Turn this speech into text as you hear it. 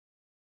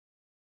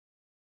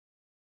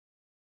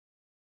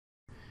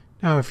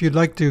Now, if you'd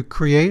like to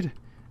create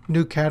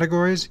new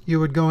categories, you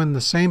would go in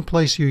the same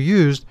place you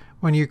used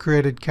when you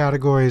created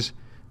categories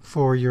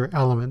for your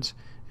elements.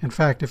 In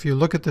fact, if you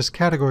look at this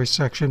category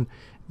section,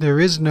 there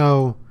is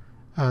no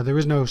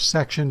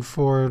section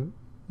for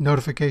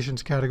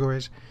notifications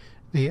categories.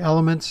 The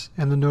elements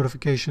and the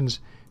notifications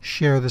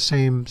share the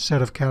same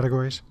set of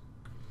categories.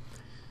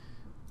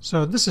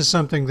 So this is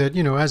something that,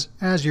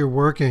 as you're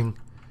working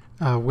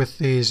with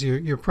these,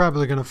 you're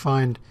probably going to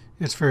find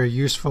it's very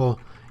useful,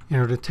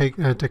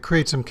 to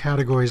create some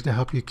categories to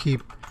help you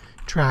keep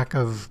track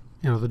of,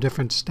 the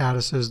different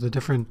statuses, the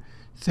different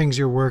things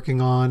you're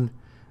working on.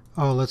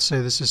 Oh, let's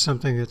say this is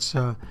something that's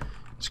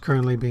is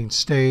currently being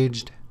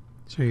staged.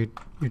 So you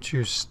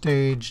choose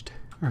staged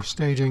or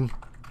staging,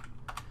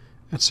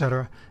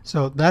 etc.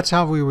 So that's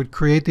how we would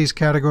create these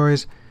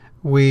categories.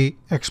 We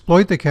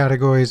exploit the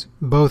categories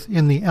both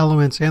in the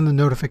elements and the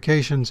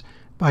notifications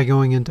by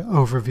going into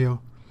Overview.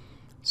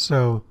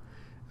 So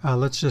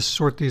let's just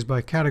sort these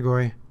by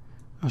category.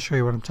 I'll show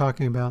you what I'm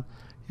talking about.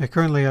 Yeah,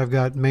 currently I've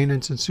got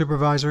maintenance and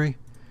supervisory.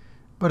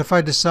 But if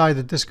I decide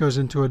that this goes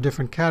into a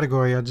different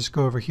category, I'll just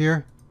go over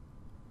here.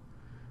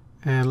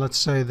 And let's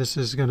say this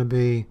is going to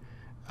be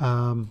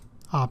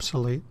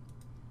obsolete.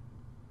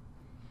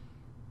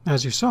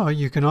 As you saw,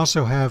 you can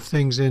also have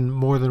things in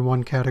more than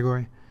one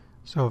category.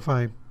 So if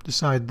I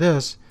decide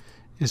this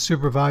is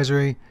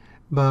supervisory,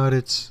 but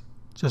it's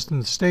just in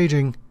the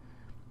staging,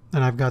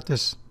 then I've got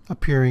this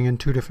appearing in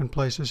two different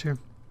places here.